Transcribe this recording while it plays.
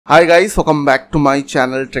Hi guys, welcome back to my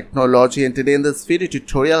channel Technology, and today in this video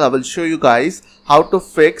tutorial I will show you guys how to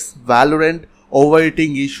fix Valorant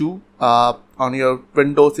overheating issue on your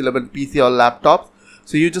Windows 11 PC or laptops.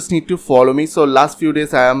 So you just need to follow me. So last few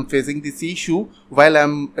days I am facing this issue while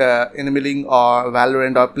I'm enabling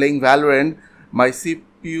Valorant or playing Valorant. My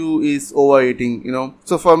CPU is overheating,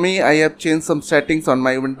 So for me, I have changed some settings on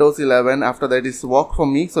my Windows 11. After that it's worked for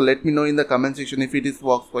me. So let me know in the comment section if it is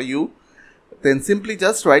works for you. Then simply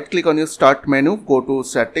just right click on your start menu, go to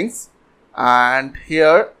settings, and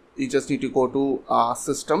here you just need to go to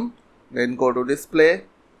system, then go to display,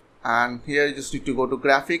 and here you just need to go to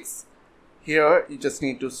graphics. Here you just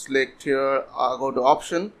need to select here, go to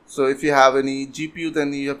option. So if you have any GPU,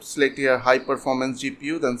 then you have to select here high performance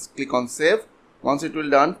GPU, then click on save. Once it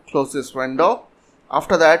will done, close this window.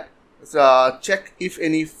 After that, check if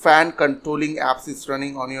any fan controlling apps is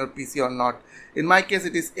running on your PC or not. In my case,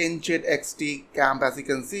 it is Enjet XT Camp. As you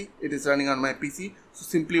can see, it is running on my PC. So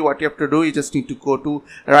simply what you have to do, you just need to go to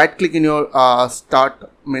right click in your start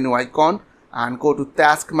menu icon and go to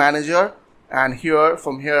task manager, and here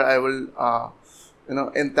from here I will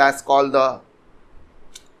in task call the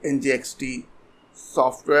NGXT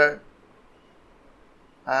software,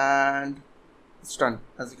 and it's done.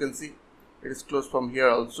 As you can see, it is closed from here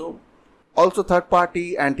also. Also,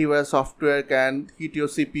 third-party antivirus software can hit your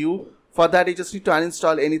CPU. For that, you just need to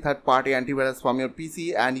uninstall any third-party antivirus from your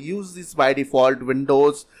PC and use this by default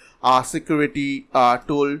Windows security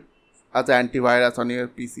tool as an antivirus on your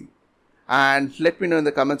PC. And let me know in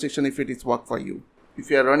the comment section if it is work for you. If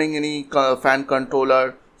you are running any fan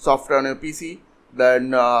controller software on your PC,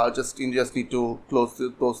 then you just need to close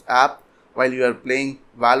those apps while you are playing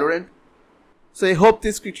Valorant. So I hope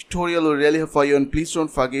this quick tutorial will really help for you, and please don't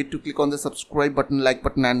forget to click on the subscribe button, like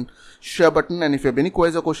button and share button, and if you have any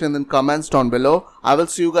queries or questions, then comments down below. I will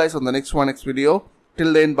see you guys on the next video.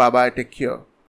 Till then, bye bye, take care.